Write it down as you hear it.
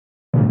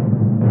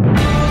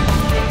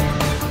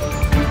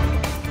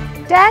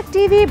Tag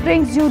TV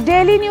brings you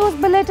daily news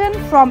bulletin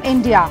from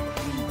India.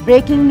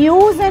 Breaking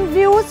news and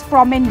views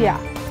from India.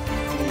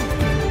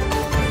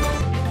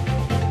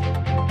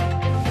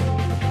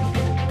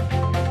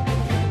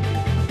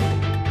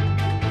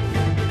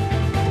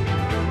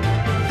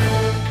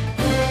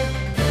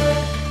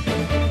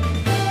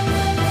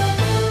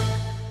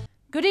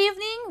 Good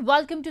evening.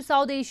 Welcome to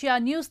South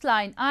Asia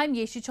Newsline. I'm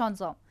Yeshu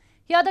Chonzom.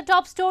 Here are the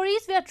top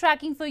stories we are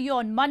tracking for you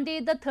on Monday,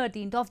 the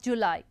 13th of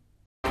July.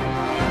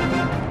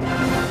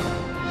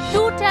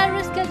 Two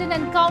terrorists killed in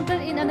encounter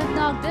in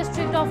Anantnag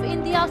district of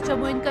India's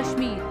Jammu and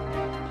Kashmir.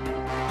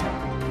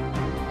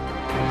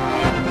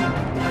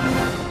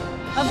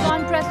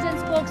 Afghan President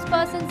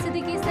spokesperson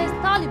Siddiqui says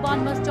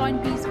Taliban must join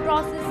peace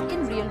process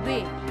in real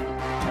way.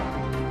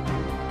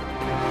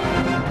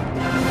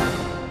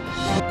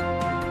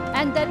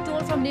 And then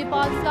toll from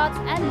Nepal floods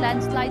and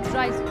landslides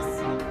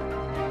rises.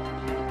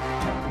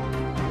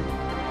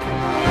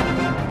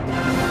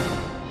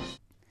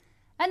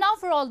 And now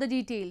for all the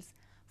details.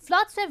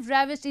 Floods have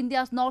ravaged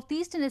India's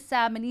northeastern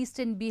Assam and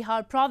eastern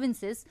Bihar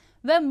provinces,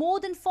 where more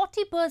than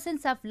 40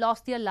 persons have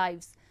lost their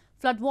lives.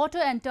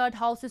 Floodwater entered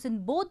houses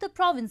in both the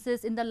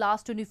provinces in the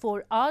last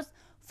 24 hours,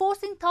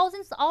 forcing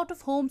thousands out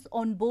of homes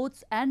on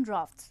boats and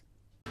rafts.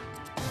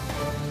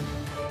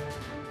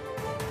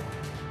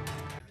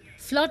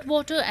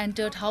 Floodwater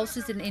entered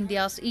houses in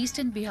India's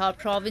eastern Bihar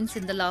province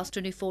in the last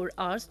 24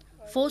 hours,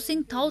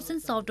 forcing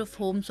thousands out of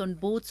homes on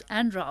boats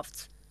and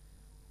rafts.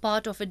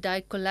 Part of a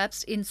dike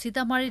collapsed in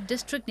Sitamarhi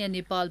district near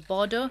Nepal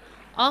border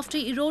after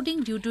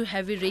eroding due to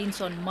heavy rains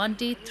on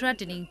Monday,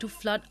 threatening to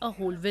flood a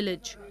whole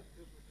village.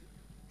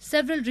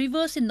 Several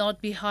rivers in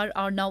North Bihar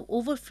are now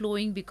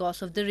overflowing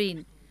because of the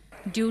rain.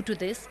 Due to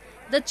this,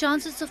 the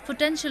chances of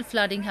potential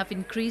flooding have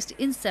increased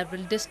in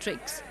several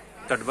districts.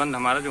 तटबंध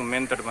हमारा जो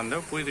main तटबंध है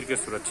पूरी तरीके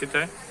से सुरक्षित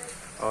है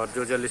और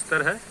जो जल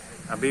स्तर है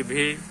अभी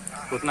भी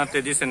उतना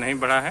तेजी से नहीं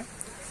बढ़ा है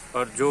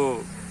और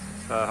जो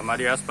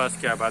हमारी आसपास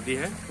की आबादी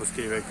है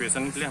उसकी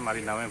इवैक्यूएशन के लिए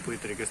हमारी नावें पूरी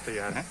तरीके से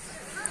तैयार हैं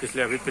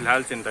इसलिए अभी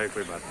फिलहाल चिंता की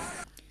कोई बात नहीं.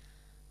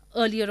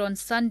 Earlier on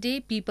Sunday,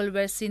 people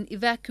were seen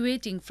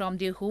evacuating from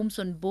their homes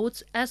on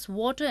boats as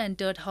water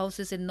entered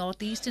houses in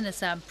northeastern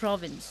Assam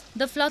province.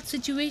 The flood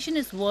situation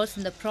is worse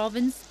in the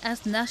province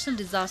as National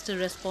Disaster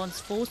Response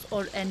Force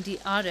or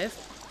NDRF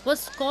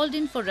was called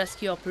in for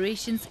rescue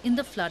operations in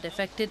the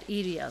flood-affected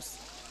areas.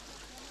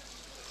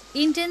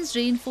 Intense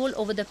rainfall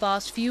over the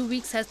past few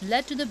weeks has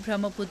led to the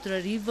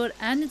Brahmaputra river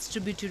and its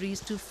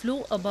tributaries to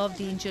flow above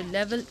danger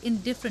level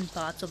in different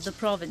parts of the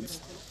province.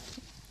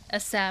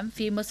 Assam,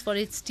 famous for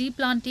its tea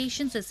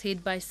plantations, is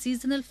hit by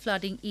seasonal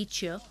flooding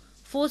each year,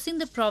 forcing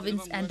the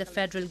province and the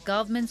federal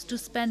governments to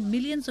spend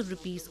millions of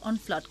rupees on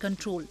flood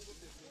control.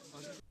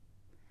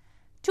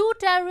 Two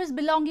terrorists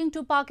belonging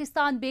to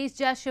Pakistan-based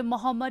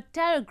Jaish-e-Mohammed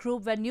terror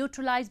group were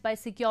neutralized by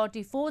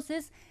security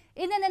forces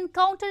in an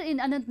encounter in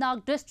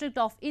Anantnag district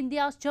of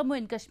India's Jammu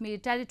and Kashmir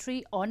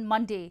territory on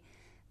Monday.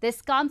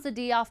 This comes a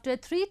day after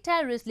three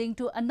terrorists linked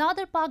to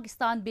another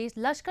Pakistan-based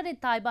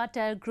Lashkar-e-Taiba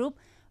terror group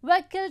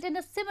were killed in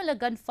a similar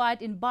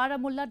gunfight in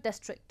Baramulla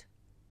district.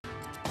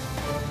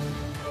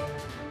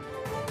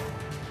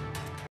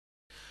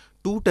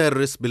 Two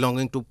terrorists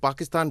belonging to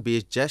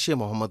Pakistan-based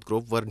Jaish-e-Mohammed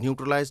group were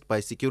neutralized by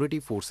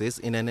security forces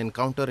in an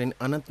encounter in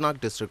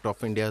Anantnag district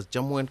of India's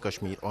Jammu and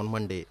Kashmir on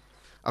Monday.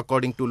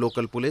 According to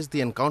local police, the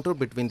encounter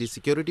between the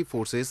security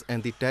forces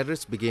and the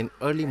terrorists began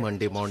early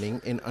Monday morning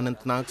in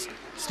Anantnag's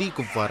Sri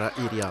Gupwara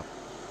area.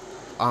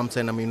 Arms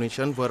and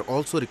ammunition were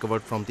also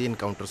recovered from the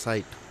encounter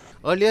site.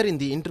 Earlier in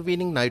the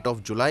intervening night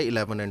of July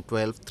 11 and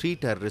 12, three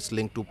terrorists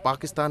linked to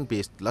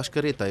Pakistan-based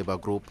Lashkar-e-Taiba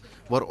group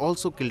were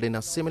also killed in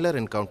a similar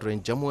encounter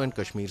in Jammu and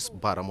Kashmir's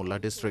Baramulla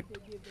district.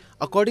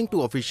 According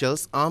to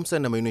officials, arms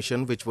and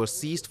ammunition which were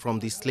seized from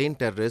the slain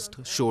terrorists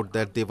showed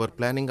that they were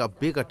planning a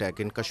big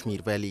attack in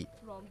Kashmir Valley.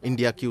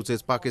 India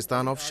accuses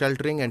Pakistan of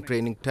sheltering and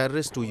training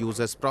terrorists to use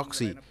as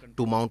proxy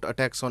to mount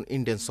attacks on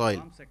Indian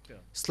soil.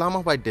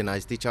 Islamabad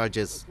denies the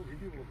charges.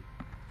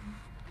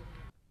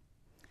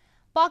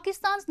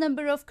 Pakistan's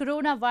number of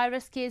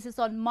coronavirus cases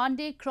on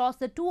Monday crossed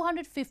the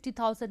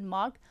 250,000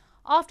 mark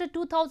after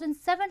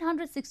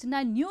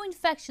 2,769 new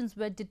infections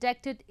were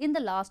detected in the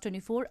last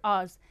 24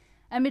 hours.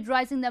 Amid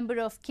rising number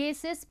of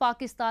cases,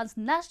 Pakistan's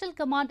National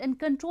Command and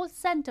Control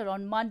Center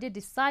on Monday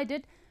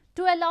decided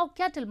to allow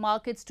cattle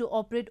markets to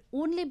operate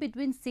only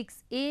between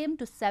 6 a.m.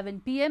 to 7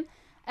 p.m.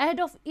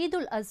 ahead of Eid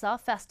al-Azha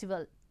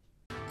festival.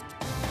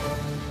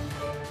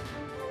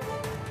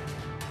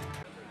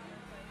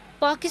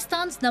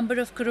 Pakistan's number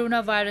of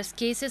coronavirus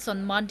cases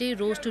on Monday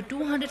rose to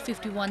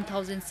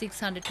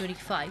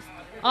 251,625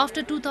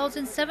 after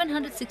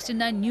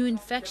 2,769 new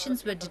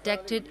infections were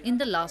detected in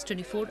the last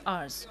 24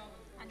 hours.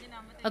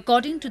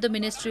 According to the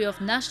Ministry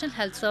of National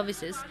Health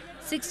Services,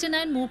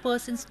 69 more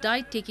persons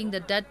died, taking the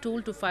death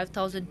toll to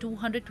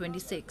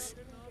 5,226.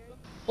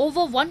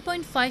 Over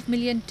 1.5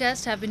 million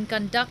tests have been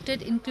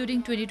conducted,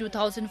 including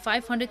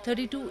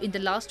 22,532 in the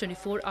last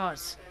 24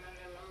 hours.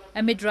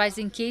 Amid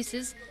rising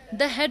cases,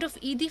 the head of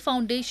Eidi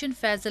Foundation,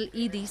 Faisal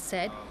Eidi,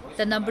 said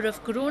the number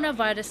of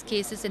coronavirus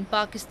cases in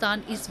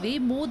Pakistan is way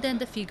more than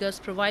the figures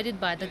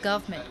provided by the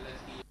government.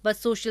 But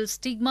social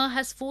stigma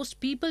has forced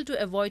people to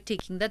avoid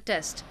taking the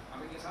test.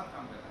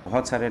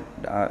 बहुत सारे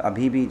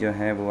अभी भी जो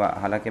है वो,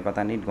 हालांकि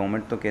पता नहीं,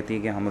 गवर्नमेंट तो कहती है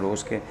कि हम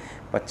रोज़ के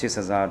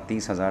 25,000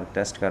 30,000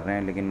 टेस्ट कर रहे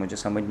हैं, लेकिन मुझे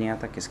समझ नहीं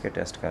आता किसके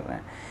टेस्ट कर रहे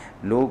हैं।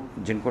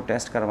 लोग जिनको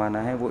टेस्ट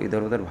करवाना है वो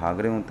इधर उधर भाग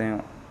रहे होते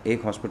हैं,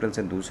 एक हॉस्पिटल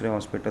से दूसरे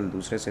हॉस्पिटल,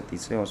 दूसरे से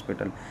तीसरे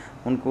हॉस्पिटल,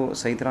 उनको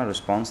सही तरह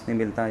रिस्पांस नहीं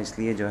मिलता,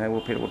 इसलिए जो है वो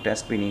फिर वो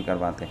टेस्ट भी नहीं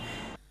करवाते।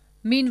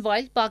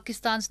 Meanwhile,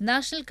 Pakistan's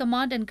National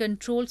Command and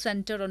Control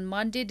Center on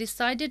Monday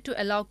decided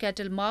to allow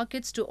cattle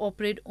markets to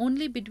operate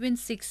only between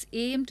 6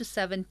 a.m. to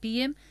 7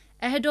 p.m.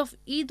 ahead of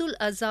Eid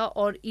ul-Azha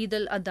or Eid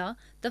al-Adha,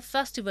 the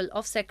festival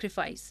of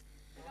sacrifice.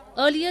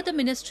 Earlier, the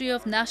Ministry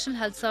of National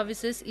Health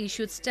Services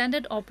issued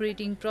standard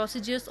operating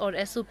procedures or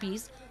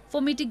SOPs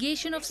for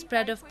mitigation of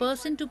spread of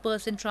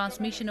person-to-person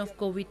transmission of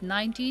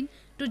COVID-19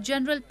 to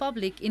general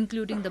public,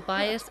 including the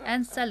buyers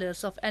and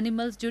sellers of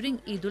animals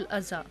during Eid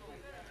ul-Azha.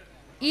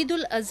 Eid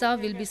ul-Azha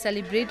will be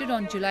celebrated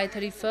on July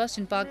 31st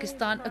in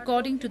Pakistan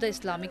according to the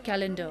Islamic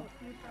calendar.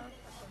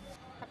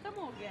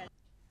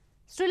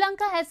 Sri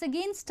Lanka has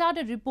again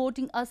started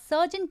reporting a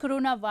surge in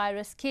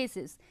coronavirus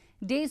cases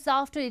days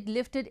after it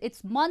lifted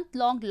its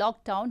month-long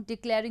lockdown,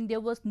 declaring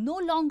there was no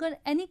longer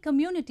any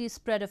community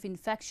spread of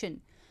infection.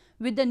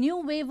 With the new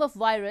wave of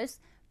virus,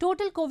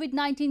 total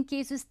COVID-19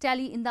 cases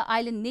tally in the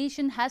island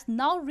nation has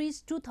now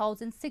reached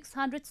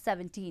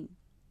 2,617.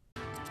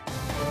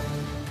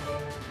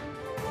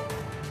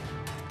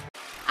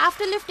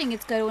 After lifting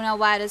its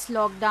coronavirus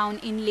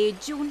lockdown in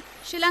late June,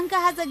 Sri Lanka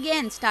has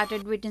again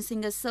started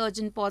witnessing a surge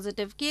in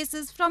positive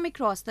cases from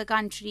across the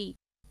country.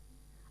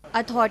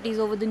 Authorities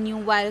over the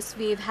new virus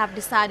wave have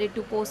decided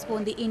to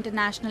postpone the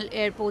international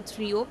airport's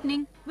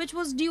reopening, which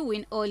was due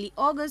in early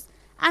August,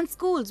 and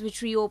schools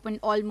which reopened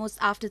almost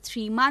after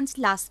 3 months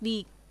last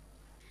week.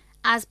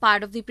 As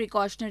part of the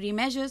precautionary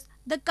measures,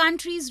 the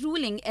country's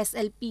ruling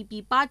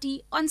SLPP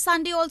party on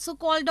Sunday also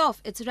called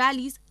off its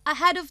rallies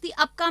ahead of the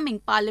upcoming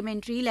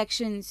parliamentary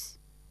elections.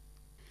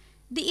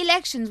 The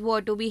elections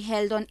were to be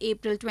held on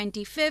April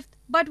 25th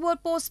but were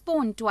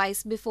postponed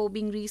twice before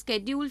being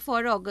rescheduled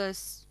for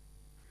August.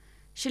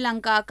 Sri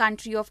Lanka, a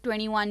country of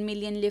 21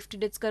 million,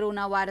 lifted its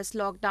coronavirus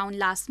lockdown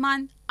last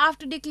month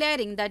after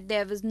declaring that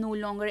there was no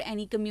longer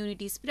any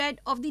community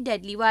spread of the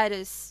deadly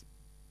virus.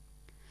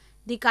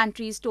 The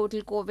country's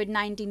total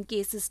COVID-19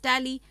 cases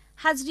tally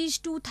has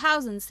reached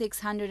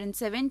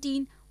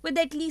 2,617 with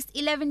at least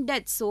 11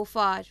 deaths so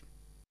far.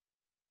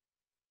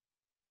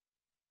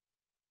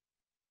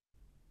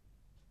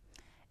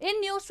 In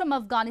news from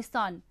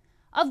Afghanistan,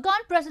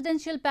 Afghan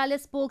Presidential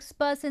Palace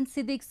spokesperson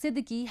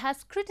Siddiqui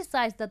has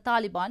criticized the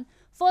Taliban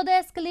for the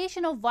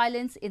escalation of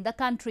violence in the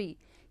country.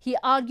 He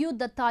argued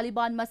the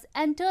Taliban must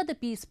enter the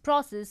peace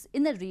process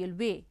in a real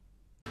way.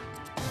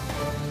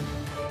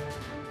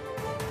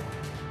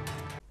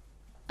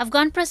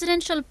 Afghan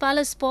Presidential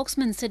Palace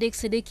spokesman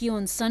Siddiqui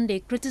on Sunday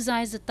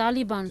criticized the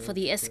Taliban for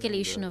the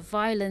escalation of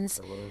violence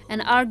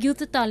and argued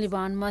the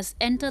Taliban must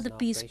enter the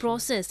peace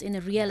process in a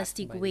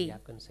realistic way.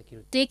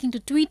 Taking to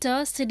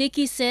Twitter,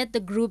 Siddiqui said the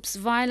group's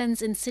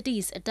violence in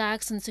cities,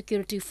 attacks on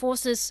security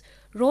forces,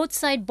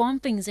 roadside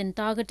bombings and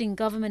targeting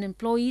government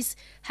employees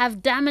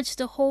have damaged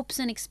the hopes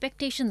and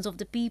expectations of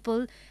the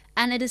people,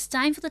 and it is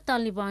time for the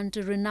Taliban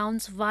to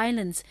renounce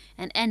violence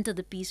and enter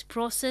the peace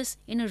process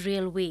in a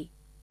real way.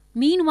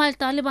 Meanwhile,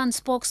 Taliban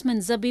spokesman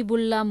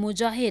Zabihullah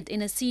Mujahid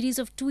in a series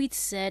of tweets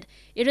said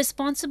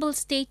irresponsible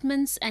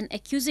statements and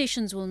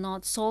accusations will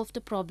not solve the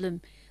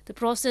problem. The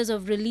process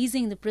of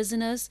releasing the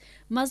prisoners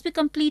must be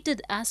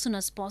completed as soon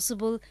as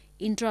possible.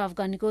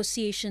 Intra-Afghan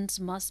negotiations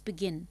must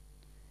begin.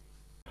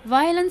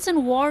 Violence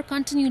and war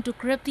continue to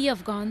grip the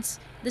Afghans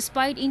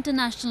despite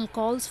international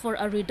calls for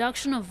a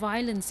reduction of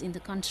violence in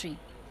the country.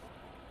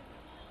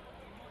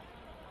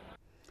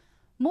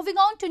 Moving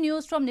on to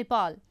news from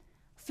Nepal.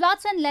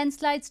 Floods and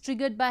landslides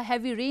triggered by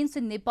heavy rains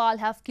in Nepal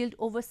have killed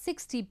over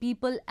 60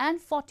 people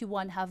and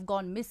 41 have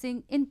gone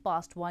missing in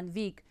past 1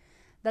 week.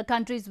 The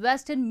country's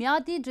western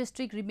Myadi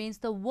district remains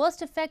the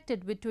worst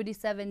affected with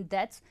 27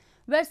 deaths,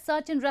 where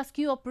search and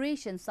rescue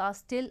operations are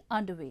still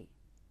underway.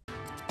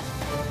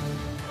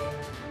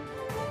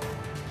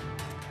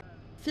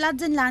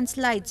 Floods and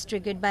landslides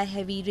triggered by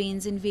heavy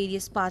rains in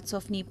various parts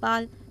of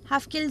Nepal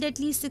have killed at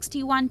least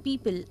 61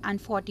 people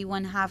and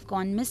 41 have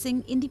gone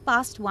missing in the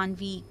past 1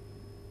 week.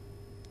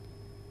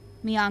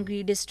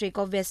 Myangri district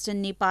of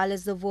western Nepal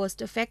is the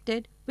worst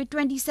affected with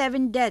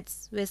 27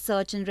 deaths, where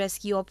search and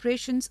rescue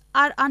operations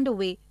are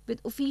underway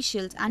with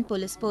officials and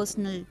police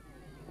personnel.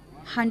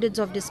 Hundreds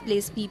of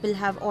displaced people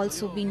have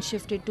also been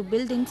shifted to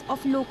buildings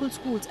of local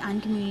schools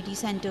and community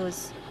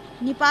centers.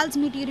 Nepal's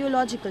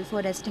Meteorological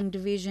Forecasting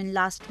Division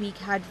last week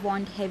had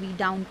warned heavy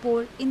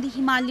downpour in the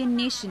Himalayan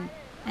nation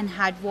and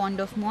had warned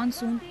of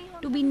monsoon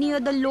to be near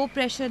the low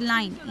pressure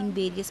line in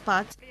various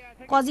parts,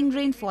 causing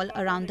rainfall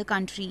around the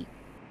country.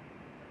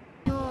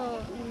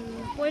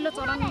 पहिलो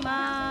चरणमा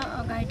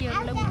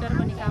घाइतेहरूलाई उद्धार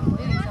गर्ने काम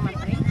भयो हिजो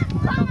मात्रै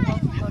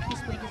लगभग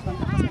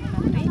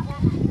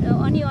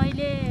अनि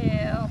अहिले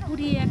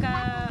पुरिएका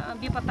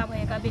बेपत्ता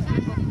भएका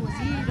व्यक्तिको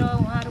खोजी र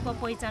उहाँहरूको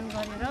पहिचान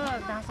गरेर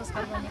दाह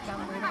संस्कार गर्ने काम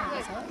भइरहेको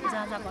छ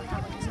जहाँ जहाँ घटना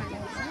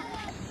भइसकेको छ।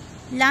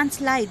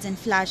 Landslides and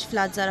flash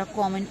floods are a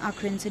common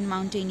occurrence in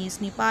mountainous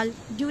Nepal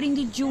during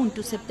the June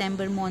to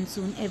September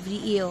monsoon every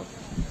year.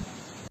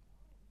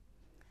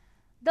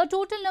 The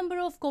total number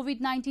of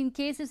COVID-19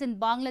 cases in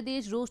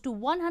Bangladesh rose to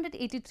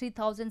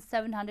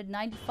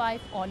 183,795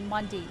 on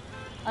Monday.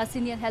 A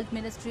senior health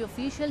ministry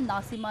official,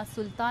 Nasima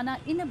Sultana,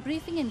 in a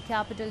briefing in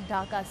capital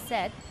Dhaka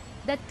said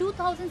that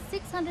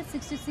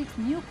 2,666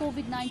 new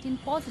COVID-19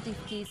 positive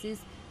cases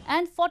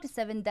and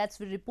 47 deaths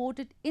were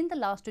reported in the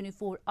last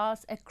 24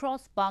 hours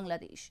across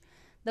Bangladesh.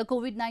 The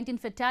COVID-19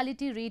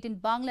 fatality rate in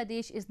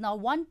Bangladesh is now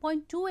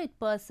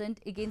 1.28%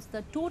 against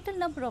the total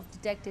number of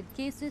detected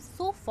cases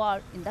so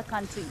far in the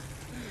country.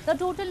 The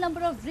total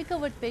number of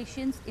recovered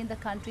patients in the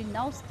country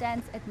now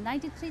stands at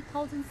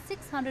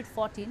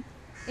 93,614,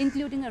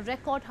 including a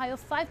record high of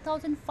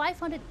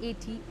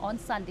 5,580 on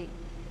Sunday.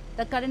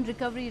 The current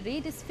recovery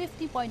rate is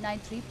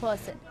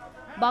 50.93%.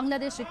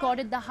 Bangladesh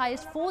recorded the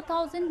highest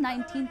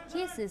 4,019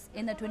 cases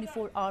in a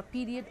 24-hour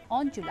period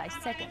on July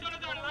 2nd.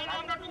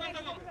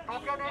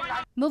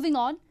 Moving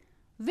on,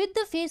 with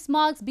the face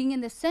masks being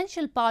an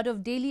essential part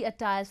of daily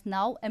attires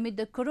now amid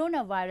the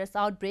coronavirus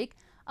outbreak,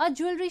 a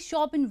jewelry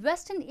shop in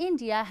Western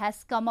India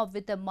has come up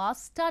with a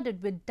mask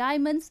studded with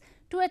diamonds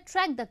to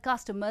attract the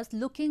customers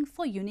looking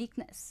for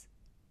uniqueness.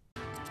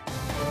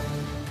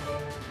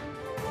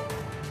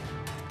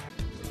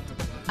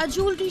 A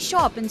jewelry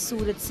shop in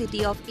Surat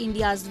city of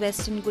India's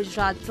western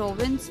Gujarat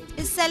province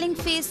is selling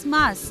face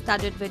masks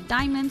studded with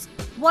diamonds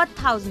worth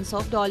thousands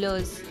of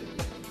dollars.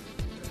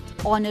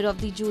 Owner of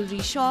the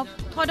jewelry shop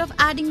thought of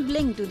adding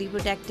bling to the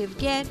protective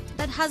gear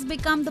that has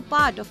become the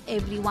part of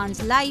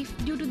everyone's life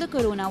due to the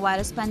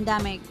coronavirus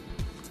pandemic.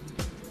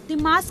 The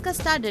masks are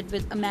studded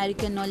with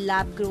American or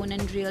lab-grown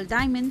and real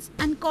diamonds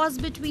and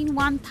cost between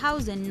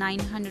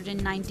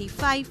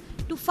 $1,995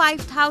 to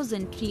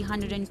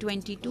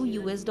 $5,322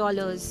 US.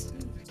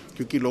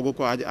 क्योंकि लोगों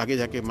को आज आगे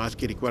जाके mask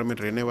की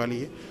requirement रहने वाली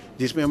है,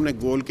 जिसमें हमने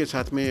गोल्ड के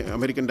साथ में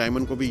अमेरिकन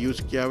डायमंड को भी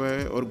यूज़ किया हुआ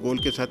है और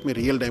गोल्ड के साथ में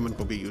रियल डायमंड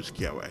को भी यूज़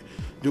किया हुआ है।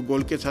 जो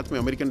गोल्ड के साथ में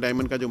अमेरिकन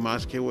डायमंड का जो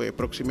मास्क है वो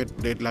अप्रोक्सीमेट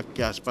 1.5 लाख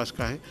के आसपास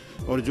का है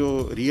और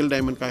जो रियल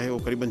डायमंड का है वो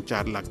करीबन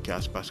 4 लाख के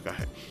आसपास का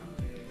है।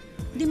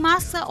 The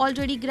masks are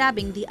already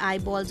grabbing the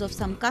eyeballs of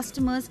some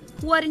customers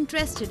who are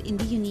interested in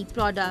the unique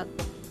product.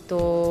 तो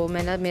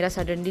मेरा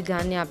सडनली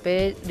ध्यान यहाँ पे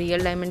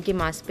रियल डायमंड की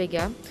मास्क पे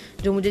गया,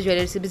 जो मुझे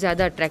ज्वेलरी से भी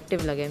ज़्यादा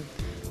अट्रैक्टिव लगे।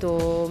 तो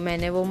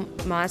मैंने वो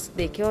मास्क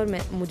देखे और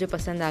मुझे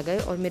पसंद आ गए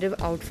और मेरे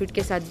आउटफिट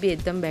के साथ भी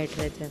एकदम बैठ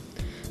रहे थे।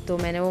 तो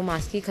मैंने वो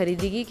मास्क की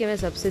खरीदी की कि मैं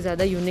सबसे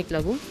ज़्यादा unique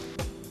लगूं।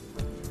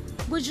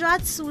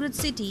 Gujarat's Surat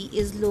city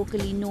is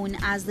locally known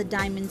as the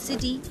Diamond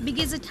City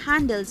because it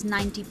handles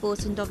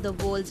 90% of the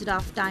world's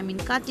rough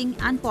diamond cutting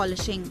and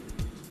polishing.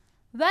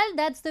 Well,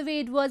 that's the way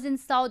it was in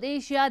South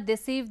Asia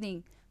this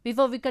evening.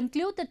 Before we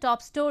conclude the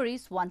top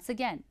stories once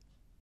again.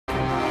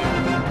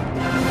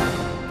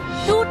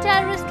 2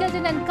 terrorists killed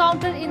in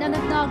encounter in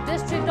Anantnag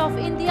district of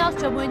India's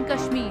Jammu and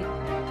Kashmir.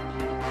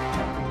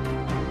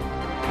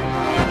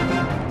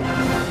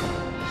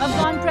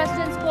 Afghan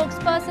President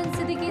spokesperson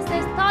Siddiqui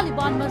says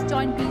Taliban must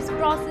join peace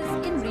process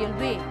in real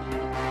way.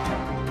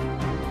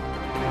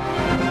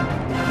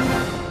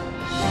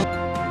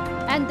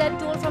 And that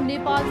toll from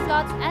Nepal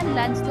floods and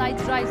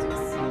landslides rises.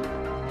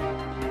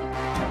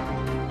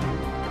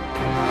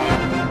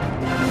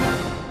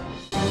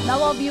 Now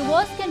our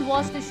viewers can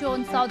watch the show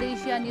on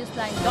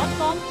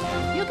SouthAsiaNewsline.com.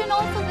 You can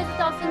also visit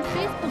us on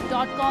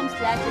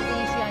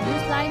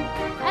Facebook.com/AsiaNewsline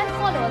and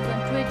follow us on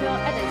Twitter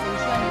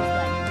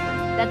 @AsiaNewsline.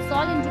 That's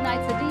all in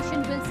tonight's edition.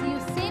 We'll see you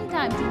same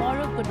time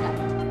tomorrow. Good night.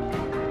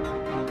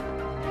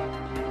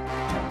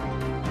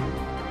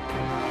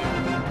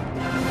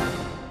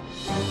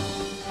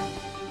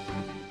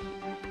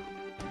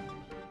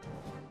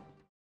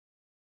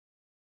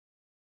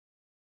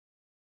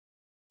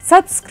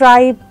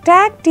 Subscribe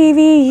Tag TV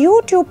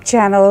YouTube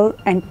channel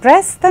and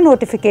press the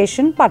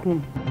notification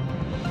button.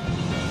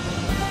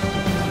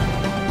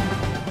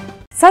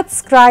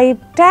 Subscribe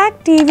Tag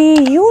TV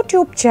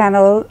YouTube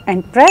channel and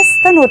press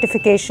the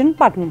notification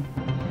button.